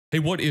Hey,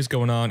 what is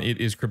going on?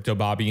 It is Crypto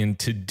Bobby, and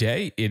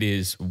today it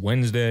is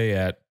Wednesday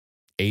at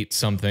 8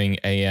 something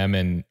a.m.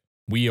 And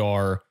we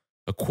are,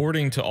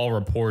 according to all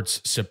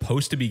reports,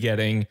 supposed to be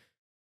getting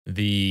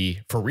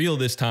for real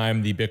this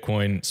time, the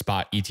Bitcoin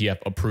Spot ETF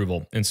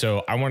approval. And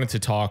so I wanted to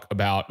talk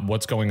about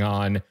what's going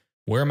on,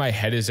 where my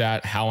head is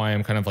at, how I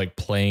am kind of like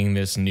playing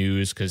this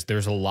news, because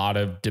there's a lot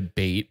of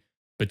debate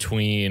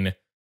between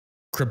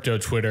crypto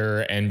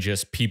Twitter and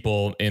just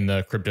people in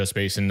the crypto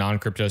space and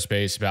non-crypto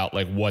space about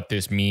like what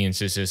this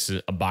means. Is this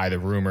a buy the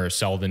rumor,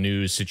 sell the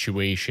news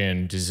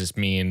situation? Does this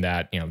mean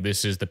that,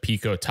 this is the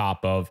Pico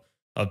top of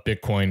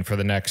Bitcoin for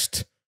the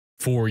next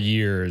 4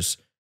 years?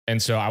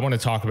 And so I want to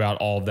talk about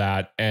all of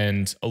that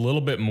and a little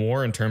bit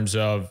more in terms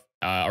of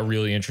a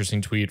really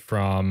interesting tweet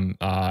from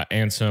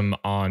Ansem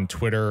on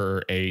Twitter,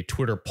 or a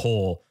Twitter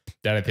poll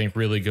that I think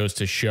really goes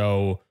to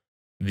show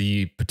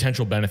the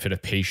potential benefit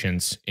of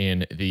patience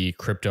in the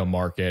crypto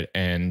market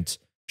and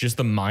just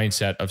the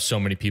mindset of so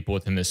many people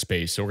within this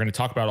space. So we're going to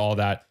talk about all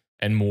that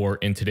and more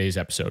in today's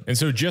episode. And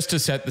so just to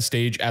set the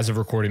stage, as of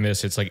recording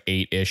this, it's like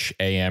 8-ish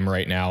a.m.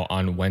 right now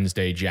on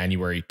Wednesday,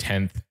 January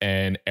 10th.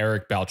 And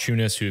Eric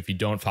Balchunas, who if you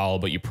don't follow,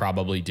 but you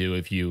probably do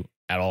if you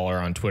at all are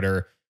on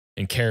Twitter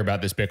and care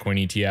about this Bitcoin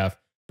ETF,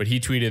 but he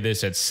tweeted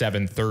this at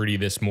 7:30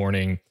 this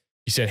morning.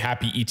 He said,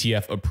 "Happy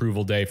ETF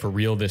approval day for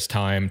real this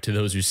time to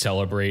those who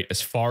celebrate.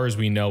 As far as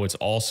we know, it's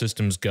all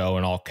systems go,"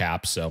 in all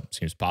caps, so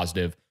seems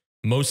positive.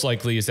 "Most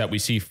likely is that we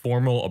see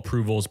formal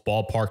approvals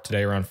ballpark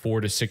today around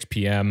 4 to 6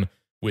 p.m.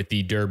 with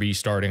the Derby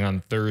starting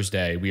on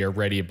Thursday. We are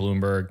ready at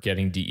Bloomberg,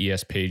 getting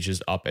DES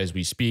pages up as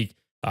we speak."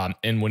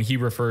 And when he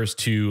refers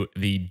to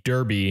the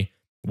Derby,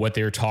 what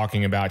they're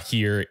talking about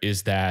here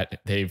is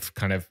that they've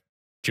kind of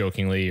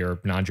jokingly or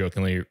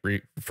non-jokingly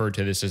referred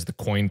to this as the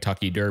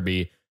Cointucky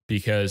Derby,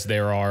 because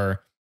there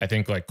are, I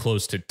think, like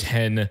close to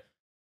 10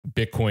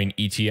 Bitcoin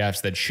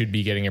ETFs that should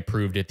be getting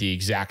approved at the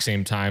exact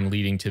same time,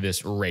 leading to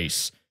this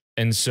race.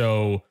 And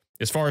so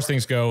as far as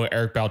things go,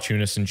 Eric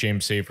Balchunas and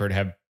James Seyfert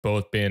have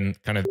both been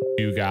kind of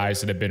two guys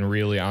that have been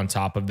really on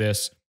top of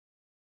this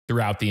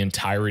throughout the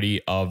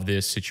entirety of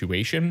this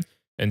situation.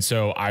 And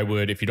so I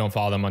would, if you don't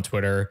follow them on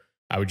Twitter,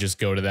 I would just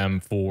go to them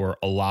for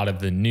a lot of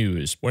the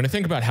news. When I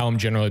think about how I'm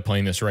generally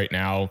playing this right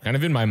now, kind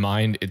of in my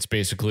mind, it's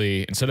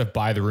basically, instead of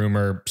buy the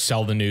rumor,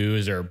 sell the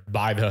news, or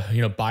buy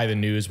the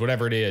news,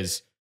 whatever it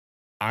is,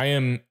 I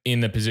am in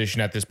the position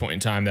at this point in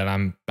time that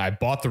I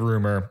bought the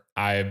rumor.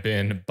 I've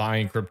been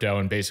buying crypto,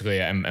 and basically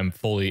I'm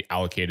fully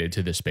allocated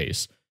to this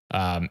space.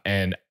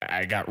 And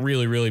I got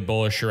really, really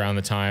bullish around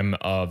the time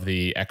of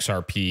the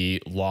XRP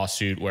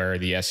lawsuit, where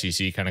the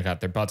SEC kind of got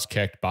their butts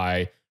kicked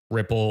by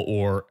Ripple,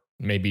 or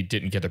maybe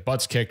didn't get their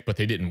butts kicked, but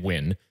they didn't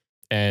win.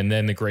 And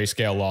then the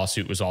Grayscale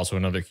lawsuit was also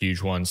another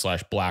huge one,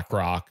 /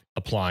 BlackRock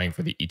applying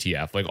for the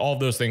ETF. Like, all of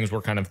those things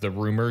were kind of the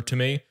rumor to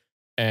me.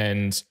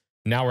 And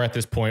now we're at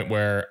this point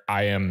where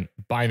I am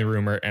buying the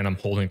rumor and I'm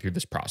holding through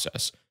this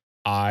process.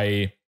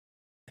 I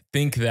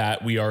think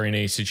that we are in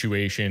a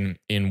situation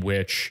in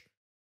which,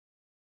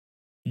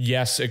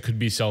 yes, it could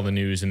be sell the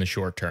news in the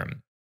short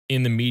term.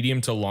 In the medium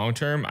to long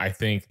term, I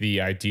think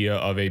the idea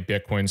of a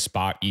Bitcoin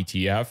spot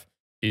ETF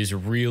is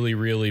really,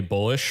 really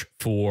bullish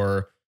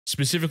for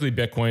specifically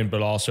Bitcoin,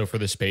 but also for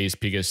the space,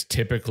 because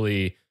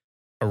typically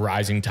a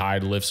rising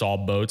tide lifts all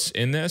boats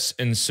in this.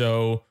 And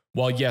so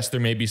while, yes,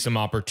 there may be some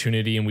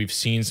opportunity, and we've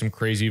seen some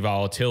crazy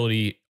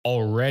volatility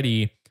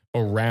already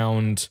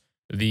around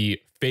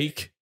the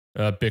fake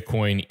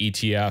Bitcoin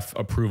ETF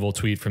approval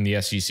tweet from the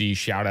SEC.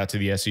 Shout out to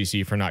the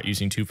SEC for not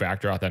using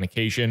two-factor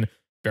authentication.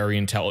 Very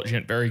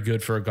intelligent, very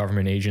good for a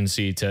government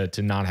agency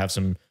to not have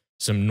some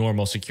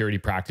normal security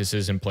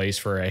practices in place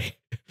for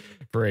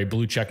a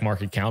blue check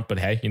mark account. But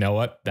hey, you know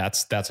what?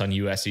 That's on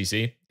you,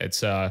 SEC.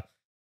 It's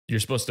you're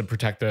supposed to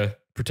protect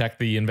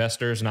the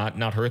investors,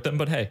 not hurt them.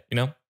 But hey,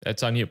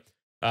 that's on you.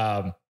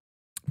 But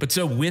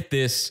so with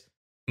this,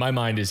 my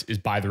mind is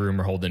buy the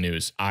rumor, hold the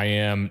news. I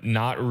am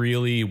not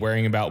really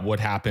worrying about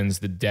what happens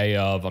the day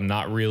of. I'm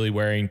not really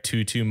worrying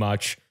too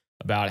much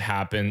about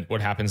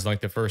what happens like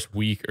the first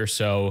week or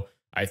so.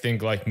 I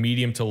think like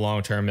medium to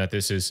long term that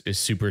this is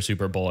super,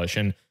 super bullish.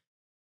 And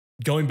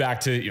going back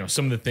to,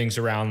 some of the things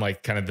around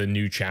like kind of the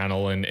new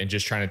channel and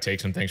just trying to take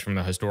some things from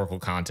the historical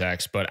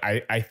context. But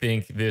I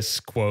think this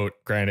quote,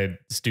 granted,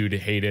 this dude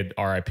hated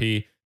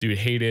RIP, dude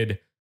hated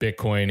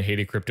Bitcoin,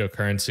 hated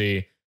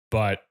cryptocurrency,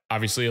 but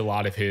obviously a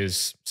lot of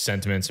his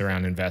sentiments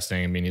around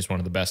investing, I mean, he's one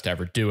of the best to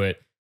ever do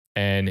it.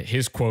 And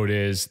his quote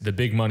is, "The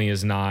big money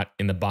is not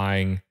in the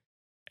buying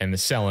and the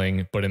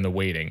selling, but in the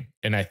waiting."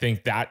 And I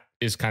think that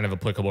is kind of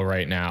applicable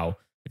right now.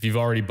 If you've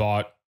already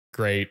bought,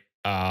 great.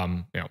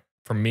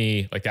 For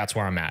me, like, that's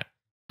where I'm at.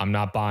 I'm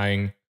not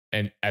buying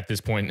and at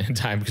this point in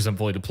time because I'm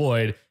fully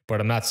deployed,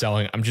 but I'm not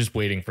selling. I'm just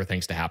waiting for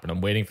things to happen.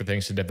 I'm waiting for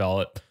things to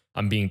develop.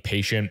 I'm being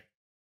patient.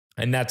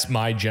 And that's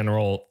my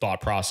general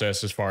thought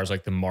process as far as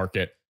like the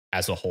market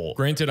as a whole.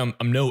 Granted, I'm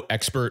no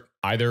expert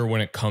either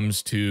when it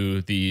comes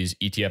to these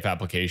ETF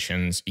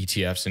applications,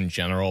 ETFs in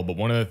general, but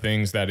one of the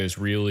things that is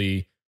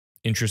really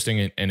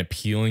interesting and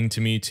appealing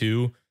to me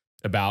too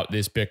about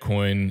this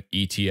Bitcoin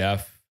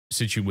ETF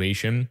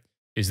situation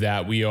is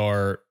that we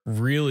are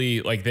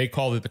really, like, they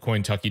called it the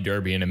Kentucky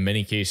Derby, and in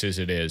many cases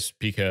it is,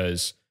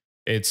 because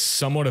it's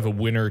somewhat of a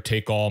winner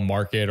take all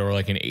market, or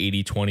like an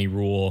 80-20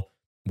 rule,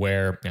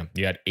 where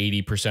you got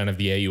 80% of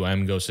the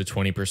AUM goes to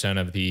 20%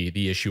 of the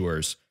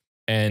issuers.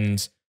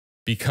 And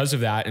because of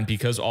that, and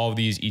because all of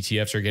these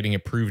ETFs are getting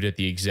approved at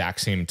the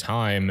exact same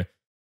time,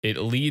 it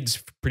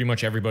leads pretty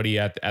much everybody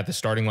at the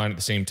starting line at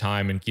the same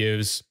time, and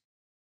gives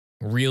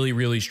really,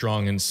 really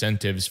strong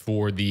incentives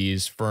for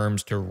these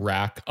firms to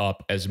rack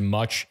up as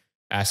much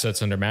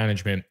assets under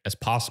management as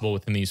possible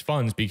within these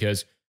funds,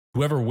 because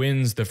whoever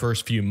wins the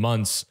first few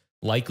months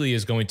likely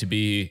is going to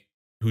be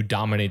who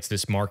dominates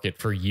this market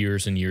for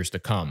years and years to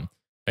come.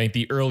 I think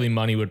the early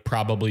money would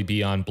probably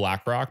be on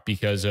BlackRock,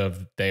 because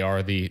of they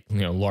are the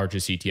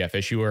largest ETF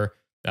issuer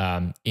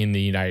in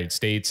the United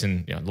States,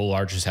 and the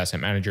largest asset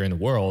manager in the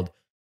world.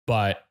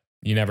 But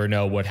you never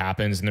know what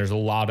happens, and there's a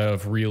lot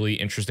of really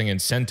interesting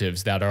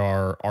incentives that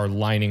are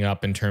lining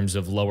up in terms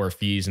of lower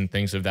fees and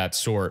things of that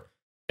sort.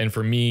 And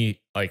for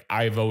me, like,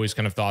 I've always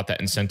kind of thought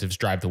that incentives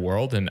drive the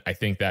world, and I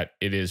think that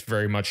it is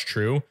very much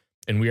true.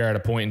 And we are at a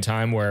point in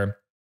time where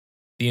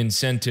the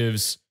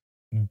incentives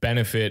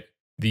benefit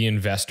the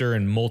investor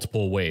in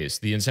multiple ways.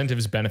 The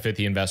incentives benefit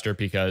the investor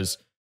because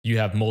you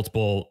have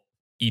multiple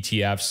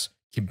ETFs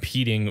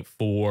competing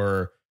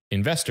for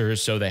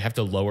investors, so they have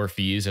to lower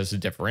fees as a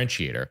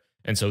differentiator.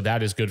 And so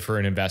that is good for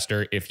an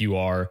investor if you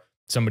are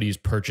somebody who's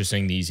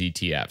purchasing these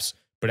ETFs.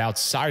 But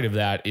outside of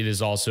that, it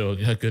is also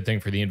a good thing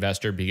for the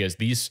investor, because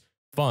these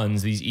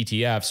funds, these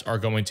ETFs, are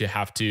going to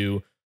have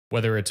to,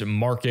 whether it's a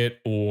market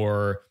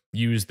or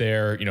use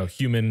their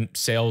human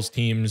sales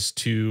teams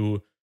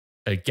to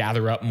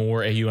gather up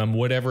more AUM,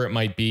 whatever it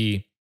might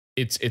be,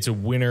 it's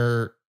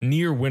a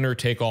near winner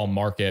take all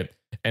market.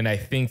 And I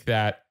think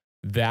that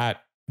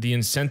the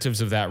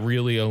incentives of that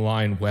really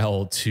align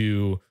well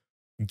to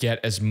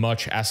get as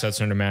much assets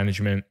under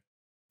management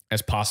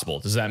as possible.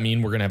 Does that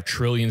mean we're going to have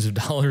trillions of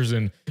dollars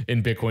in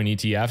Bitcoin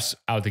ETFs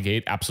out the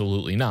gate?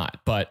 Absolutely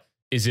not. But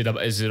is it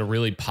a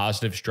really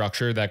positive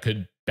structure that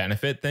could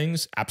benefit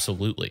things?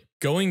 Absolutely.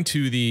 Going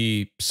to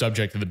the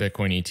subject of the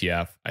Bitcoin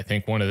ETF, I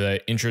think one of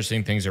the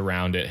interesting things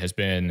around it has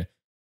been,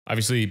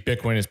 obviously,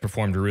 Bitcoin has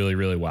performed really,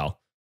 really well,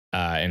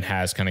 and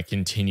has kind of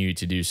continued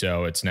to do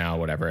so. It's now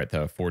whatever at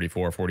the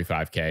 44,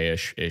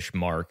 45K ish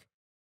mark.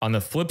 On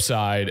the flip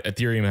side,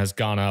 Ethereum has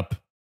gone up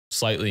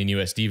slightly in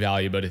USD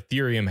value, but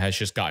Ethereum has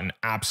just gotten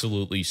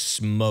absolutely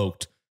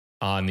smoked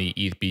on the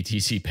ETH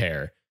BTC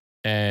pair.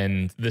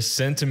 And the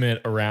sentiment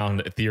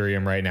around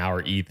Ethereum right now,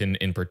 or ETH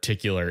in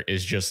particular,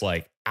 is just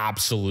like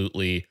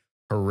absolutely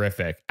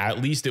horrific.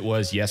 At least it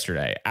was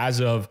yesterday.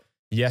 As of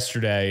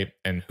yesterday,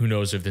 and who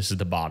knows if this is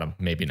the bottom,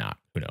 maybe not,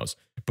 who knows.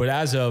 But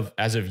as of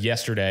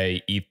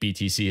yesterday, ETH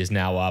BTC is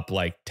now up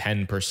like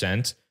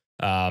 10%.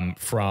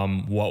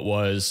 From what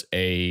was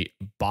a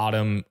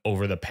bottom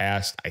over the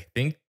past, I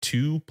think,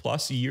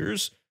 2+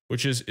 years,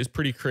 which is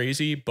pretty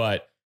crazy.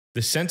 But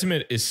the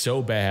sentiment is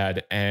so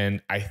bad.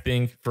 And I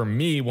think for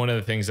me, one of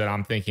the things that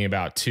I'm thinking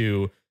about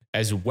too,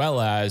 as well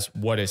as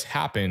what has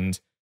happened,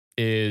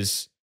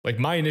 is like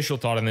my initial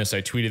thought on this.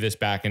 I tweeted this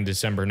back in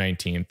December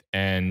 19th,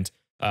 and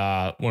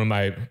one of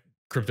my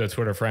crypto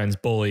Twitter friends,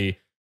 Bully,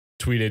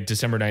 tweeted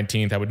December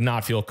 19th, I would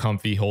not feel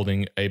comfy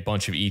holding a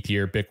bunch of ETH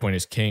here. Bitcoin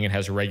is king. It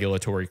has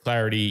regulatory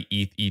clarity.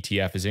 ETH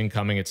ETF is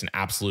incoming. It's an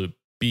absolute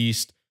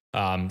beast.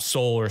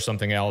 Sol or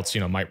something else,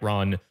 might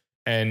run.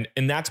 And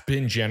that's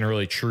been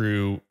generally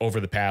true over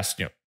the past,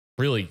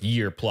 really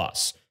year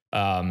plus.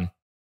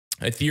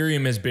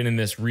 Ethereum has been in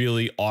this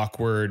really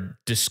awkward,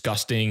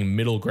 disgusting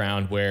middle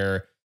ground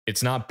where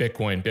it's not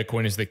Bitcoin.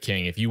 Bitcoin is the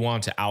king. If you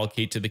want to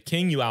allocate to the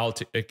king, you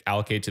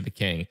allocate to the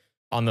king.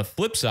 On the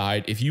flip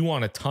side, if you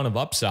want a ton of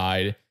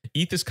upside,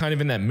 ETH is kind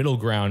of in that middle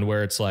ground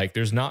where it's like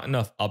there's not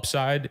enough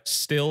upside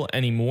still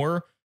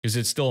anymore, because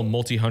it's still a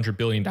multi-$100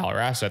 billion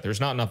asset.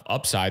 There's not enough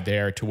upside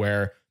there to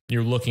where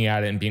you're looking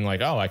at it and being like,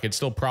 oh, I could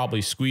still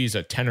probably squeeze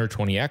a 10 or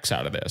 20x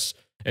out of this.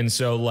 And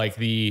so like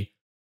the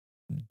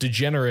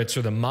degenerates,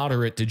 or the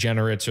moderate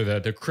degenerates, or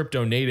the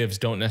crypto natives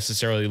don't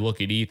necessarily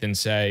look at ETH and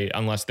say,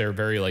 unless they're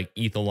very like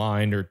ETH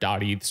aligned or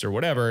 .ETHs or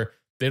whatever,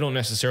 they don't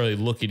necessarily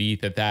look at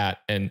ETH at that.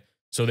 And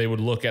so they would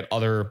look at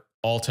other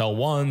Altel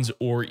ones,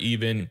 or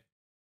even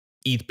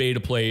ETH beta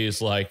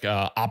plays like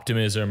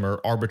Optimism or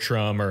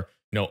Arbitrum, or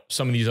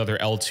some of these other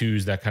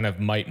L2s that kind of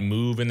might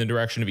move in the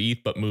direction of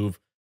ETH, but move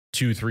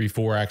 2, 3,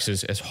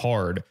 4x as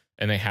hard,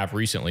 and they have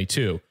recently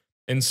too.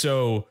 And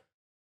so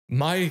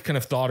my kind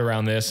of thought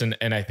around this, and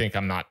I think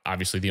I'm not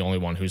obviously the only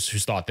one who's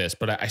thought this,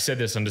 but I said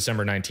this on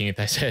December 19th.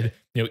 I said,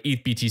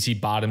 ETH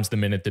BTC bottoms the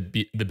minute the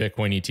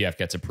Bitcoin ETF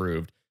gets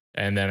approved.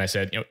 And then I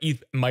said,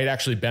 ETH might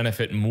actually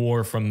benefit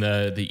more from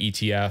the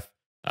ETF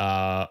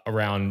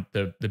around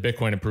the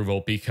Bitcoin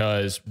approval,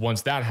 because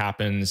once that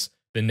happens,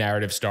 the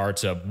narrative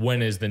starts of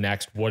what is the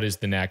next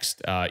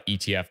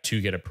ETF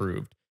to get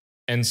approved.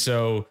 And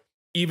so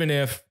even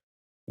if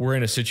we're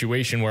in a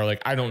situation where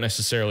like I don't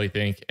necessarily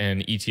think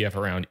an ETF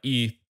around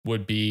ETH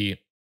would be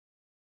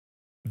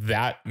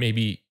that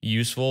maybe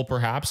useful,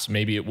 perhaps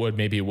maybe it would,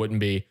 maybe it wouldn't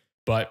be,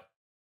 but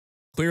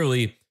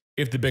clearly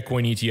if the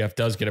Bitcoin ETF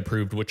does get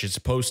approved, which it's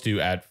supposed to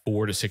at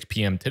 4 to 6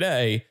 p.m.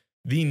 today,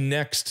 the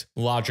next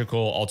logical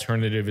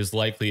alternative is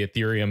likely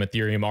Ethereum.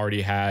 Ethereum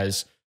already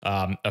has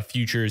a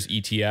futures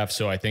ETF,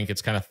 so I think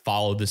it's kind of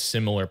followed the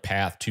similar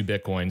path to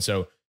Bitcoin.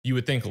 So you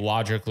would think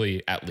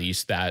logically, at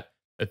least, that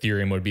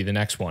Ethereum would be the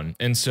next one.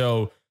 And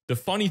so the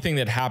funny thing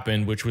that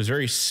happened, which was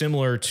very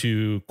similar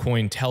to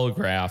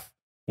Cointelegraph,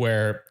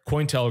 where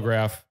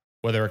Cointelegraph,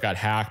 whether it got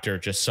hacked or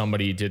just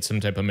somebody did some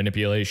type of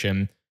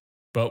manipulation,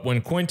 but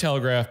when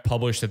Cointelegraph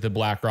published that the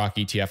BlackRock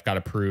ETF got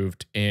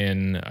approved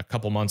in a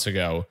couple months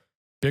ago,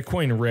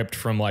 Bitcoin ripped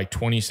from like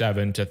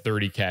 27 to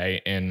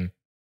 30K in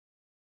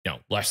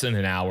less than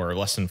an hour,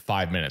 less than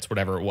 5 minutes,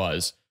 whatever it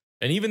was.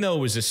 And even though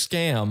it was a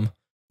scam,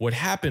 what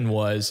happened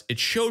was it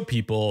showed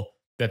people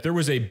that there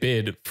was a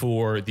bid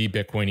for the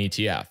Bitcoin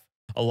ETF.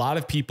 A lot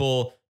of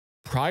people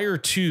prior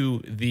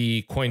to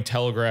the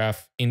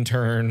Cointelegraph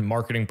intern,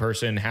 marketing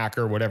person,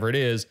 hacker, whatever it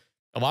is,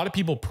 a lot of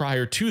people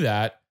prior to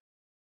that,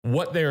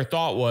 what their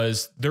thought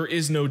was, there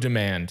is no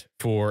demand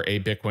for a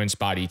Bitcoin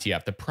spot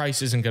ETF. The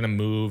price isn't going to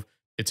move.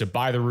 It's a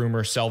buy the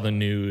rumor, sell the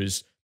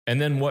news. And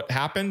then what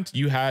happened?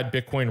 You had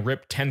Bitcoin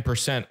rip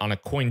 10% on a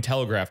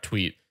Cointelegraph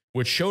tweet,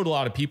 which showed a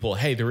lot of people,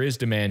 hey, there is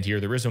demand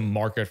here. There is a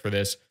market for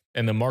this,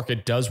 and the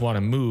market does want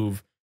to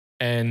move.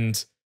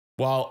 And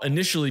while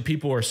initially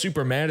people were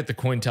super mad at the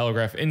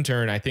Cointelegraph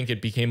intern, I think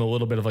it became a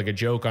little bit of like a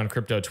joke on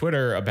crypto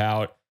Twitter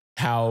about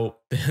how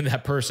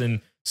that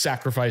person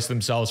sacrificed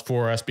themselves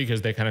for us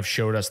because they kind of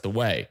showed us the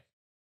way.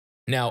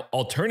 Now,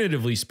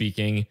 alternatively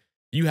speaking,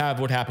 you have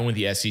what happened with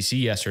the SEC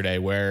yesterday,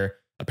 where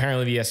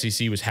apparently the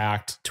SEC was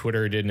hacked.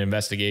 Twitter did an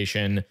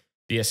investigation.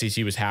 The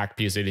SEC was hacked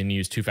because they didn't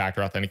use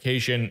two-factor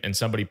authentication, and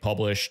somebody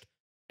published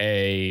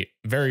a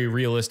very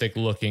realistic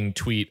looking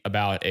tweet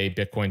about a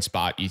Bitcoin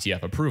spot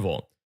ETF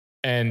approval.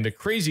 And the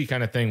crazy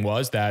kind of thing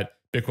was that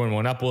Bitcoin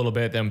went up a little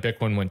bit, then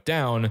Bitcoin went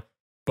down,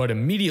 but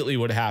immediately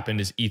what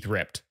happened is ETH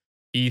ripped.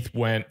 ETH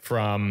went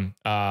from,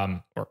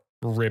 or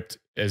ripped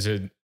as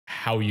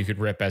how you could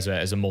rip as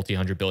a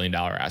multi-$100 billion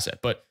asset.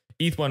 But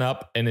ETH went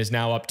up and is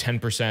now up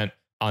 10%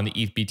 on the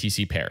ETH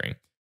BTC pairing.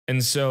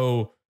 And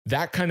so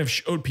that kind of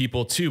showed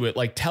people too, it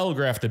like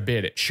telegraphed a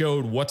bit. It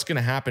showed what's going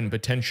to happen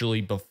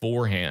potentially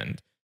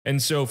beforehand.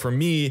 And so for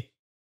me,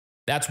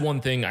 that's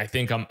one thing I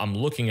think I'm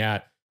looking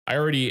at. I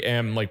already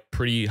am like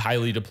pretty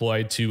highly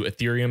deployed to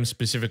Ethereum,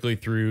 specifically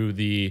through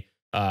the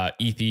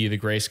ETH, the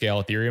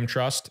Grayscale Ethereum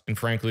Trust. And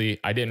frankly,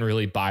 I didn't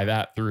really buy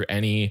that through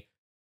any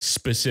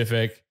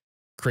specific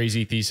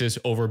crazy thesis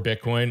over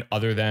Bitcoin,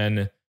 other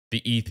than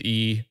the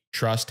ETH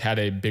Trust had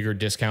a bigger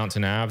discount to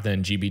NAV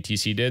than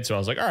GBTC did. So I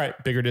was like, all right,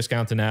 bigger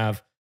discount to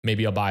NAV.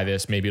 Maybe I'll buy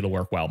this. Maybe it'll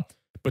work well.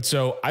 But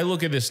so I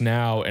look at this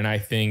now and I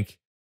think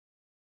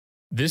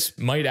this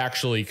might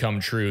actually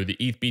come true. The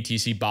ETH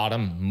BTC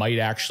bottom might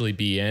actually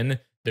be in.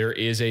 There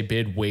is a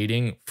bid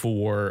waiting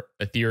for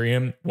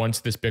Ethereum once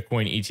this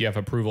Bitcoin ETF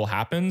approval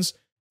happens.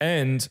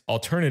 And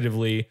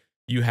alternatively,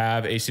 you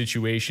have a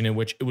situation in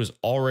which it was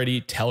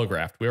already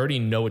telegraphed. We already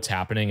know it's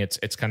happening.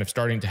 It's kind of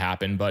starting to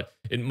happen, but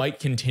it might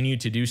continue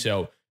to do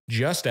so,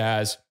 just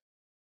as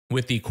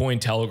with the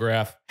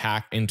Cointelegraph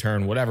hack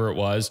intern, whatever it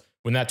was.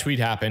 When that tweet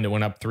happened, it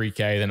went up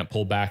 3K, then it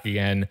pulled back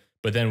again.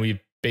 But then we've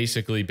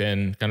basically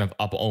been kind of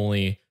up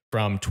only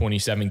from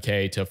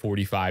 27K to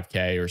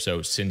 45K or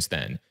so since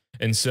then.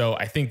 And so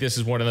I think this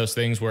is one of those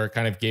things where it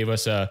kind of gave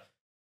us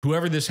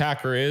whoever this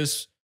hacker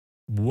is,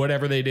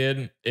 whatever they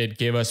did, it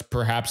gave us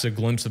perhaps a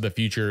glimpse of the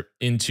future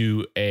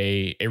into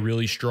a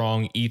really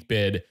strong ETH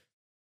bid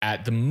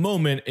at the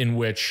moment in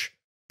which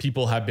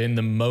people have been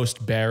the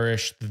most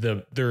bearish.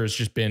 There has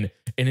just been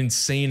an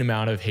insane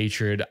amount of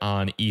hatred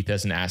on ETH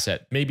as an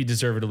asset, maybe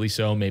deservedly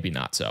so, maybe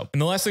not so.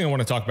 And the last thing I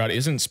want to talk about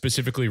isn't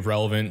specifically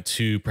relevant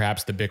to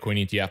perhaps the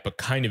Bitcoin ETF, but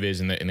kind of is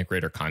in the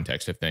greater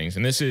context of things.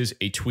 And this is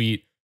a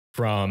tweet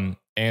from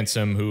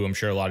Ansem, who I'm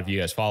sure a lot of you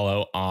guys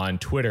follow on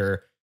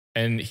Twitter.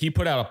 And he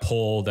put out a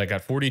poll that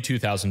got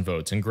 42,000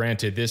 votes. And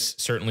granted, this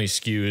certainly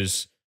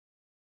skews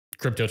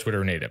crypto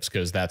Twitter natives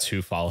because that's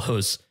who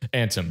follows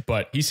Ansem.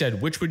 But he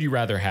said, which would you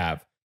rather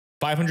have?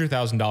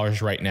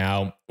 $500,000 right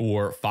now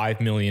or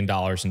 $5 million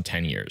in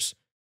 10 years?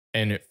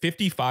 And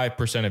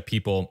 55% of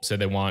people said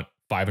they want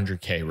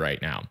 500K right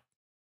now.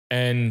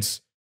 And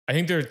I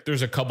think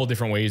there's a couple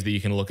different ways that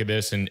you can look at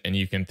this and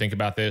you can think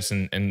about this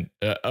and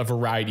a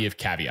variety of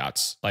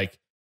caveats. Like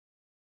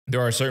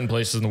there are certain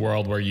places in the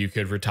world where you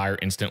could retire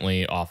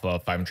instantly off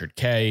of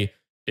 500K.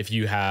 If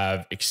you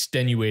have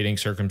extenuating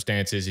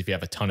circumstances, if you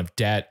have a ton of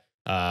debt,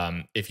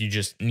 if you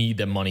just need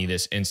the money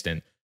this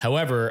instant.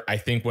 However, I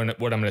think what I'm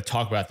going to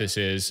talk about this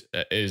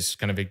is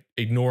kind of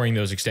ignoring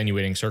those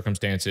extenuating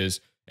circumstances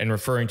and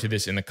referring to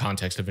this in the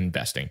context of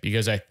investing,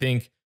 because I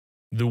think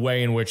the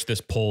way in which this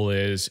poll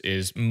is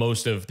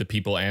most of the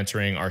people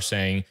answering are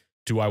saying,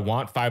 do I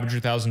want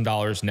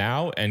 $500,000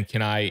 now? And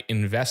can I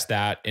invest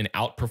that and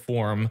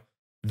outperform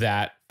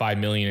that 5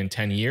 million in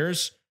 10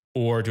 years?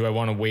 Or do I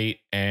want to wait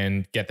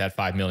and get that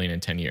 5 million in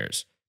 10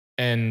 years?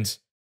 And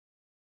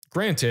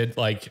granted,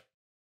 like,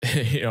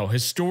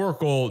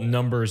 historical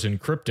numbers in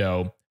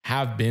crypto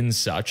have been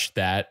such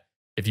that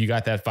if you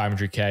got that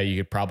 500K, you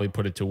could probably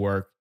put it to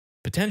work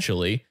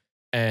potentially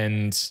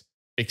and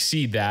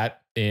exceed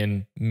that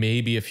in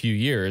maybe a few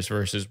years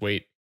versus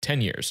wait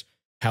 10 years.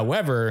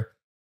 However,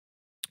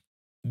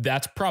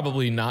 that's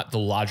probably not the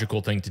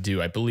logical thing to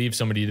do. I believe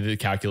somebody did the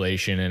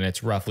calculation and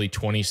it's roughly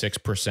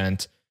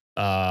 26%,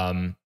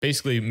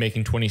 basically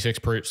making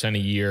 26% a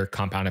year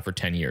compounded for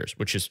 10 years,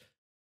 which is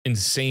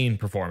insane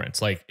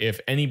performance. Like if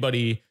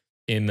anybody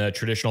in the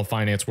traditional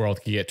finance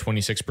world could get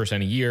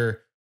 26% a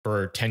year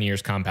for 10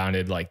 years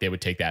compounded, like they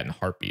would take that in a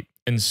heartbeat.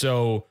 And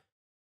so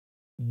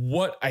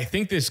what I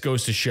think this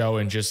goes to show,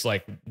 and just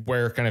like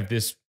where kind of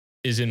this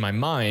is in my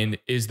mind,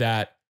 is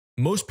that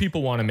most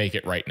people want to make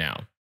it right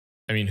now.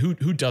 I mean, who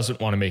doesn't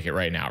want to make it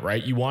right now,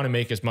 right? You want to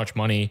make as much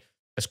money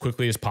as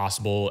quickly as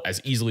possible, as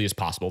easily as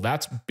possible.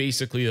 That's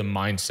basically the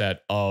mindset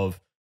of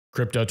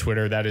crypto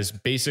Twitter. That is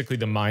basically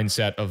the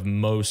mindset of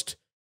most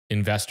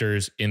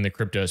investors in the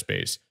crypto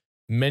space.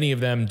 Many of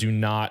them do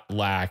not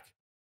lack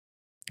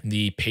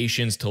the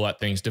patience to let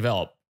things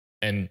develop.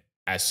 And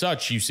as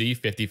such, you see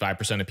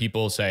 55% of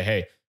people say,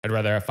 hey, I'd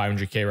rather have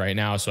 500K right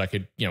now so I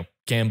could,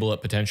 gamble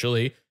it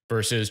potentially,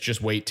 versus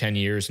just wait 10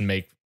 years and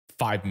make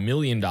 $5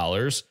 million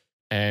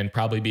and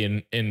probably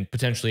be in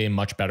potentially a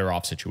much better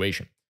off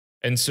situation.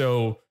 And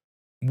so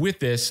with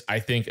this, I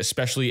think,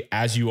 especially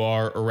as you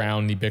are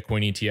around the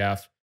Bitcoin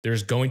ETF,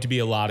 there's going to be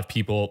a lot of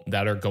people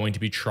that are going to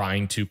be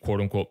trying to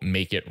quote unquote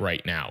make it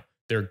right now.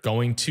 They're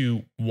going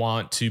to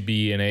want to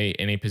be in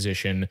a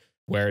position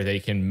where they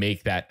can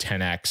make that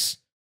 10x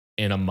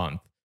in a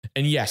month.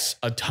 And yes,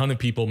 a ton of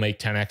people make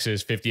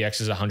 10x's,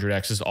 50x's,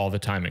 100x's all the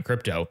time in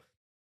crypto.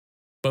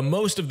 But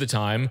most of the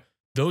time,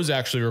 those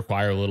actually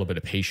require a little bit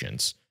of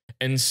patience.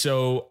 And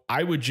so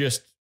I would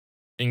just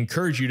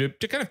encourage you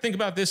to kind of think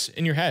about this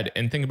in your head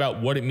and think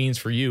about what it means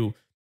for you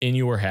in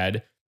your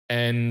head.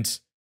 And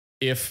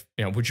if,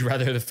 would you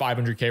rather have the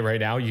 500K right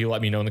now? You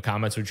let me know in the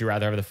comments. Would you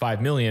rather have the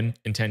 5 million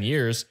in 10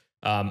 years?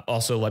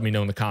 Also let me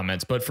know in the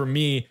comments. But for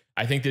me,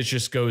 I think this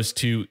just goes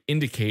to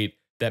indicate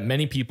that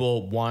many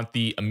people want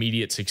the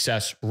immediate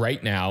success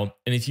right now.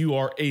 And if you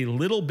are a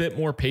little bit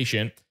more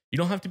patient, you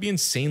don't have to be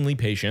insanely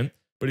patient,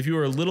 but if you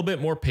are a little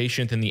bit more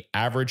patient than the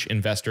average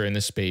investor in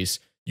this space,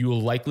 you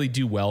will likely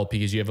do well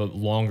because you have a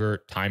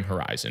longer time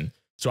horizon.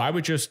 So I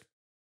would just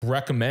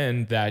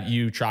recommend that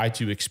you try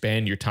to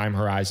expand your time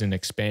horizon,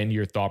 expand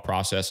your thought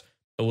process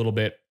a little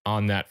bit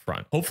on that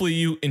front. Hopefully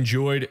you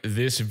enjoyed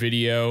this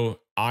video.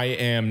 I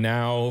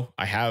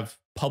have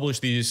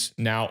published these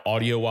now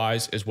audio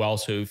wise as well.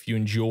 So if you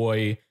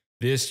enjoy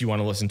this, you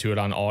want to listen to it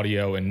on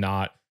audio and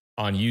not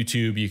on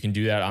YouTube, you can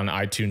do that on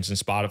iTunes and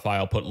Spotify.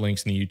 I'll put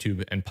links in the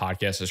YouTube and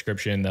podcast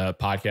description. The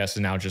podcast is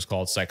now just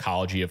called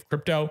Psychology of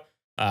Crypto.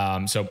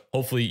 So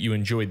hopefully you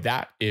enjoyed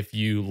that if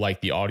you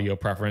like the audio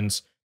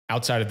preference.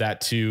 Outside of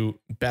that too,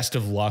 best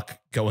of luck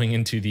going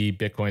into the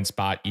Bitcoin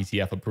Spot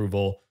ETF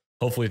approval.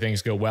 Hopefully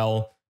things go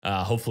well.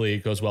 Hopefully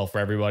it goes well for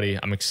everybody.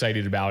 I'm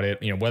excited about it.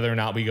 Whether or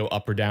not we go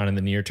up or down in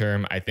the near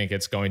term, I think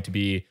it's going to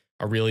be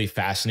a really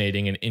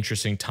fascinating and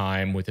interesting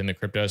time within the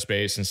crypto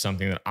space and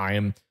something that I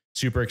am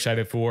super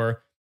excited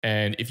for.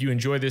 And if you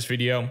enjoyed this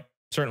video,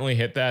 certainly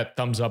hit that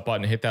thumbs up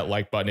button, hit that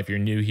like button. If you're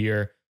new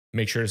here,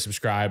 make sure to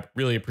subscribe.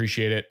 Really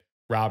appreciate it.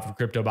 Rob from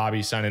Crypto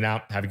Bobby signing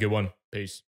out. Have a good one. Peace.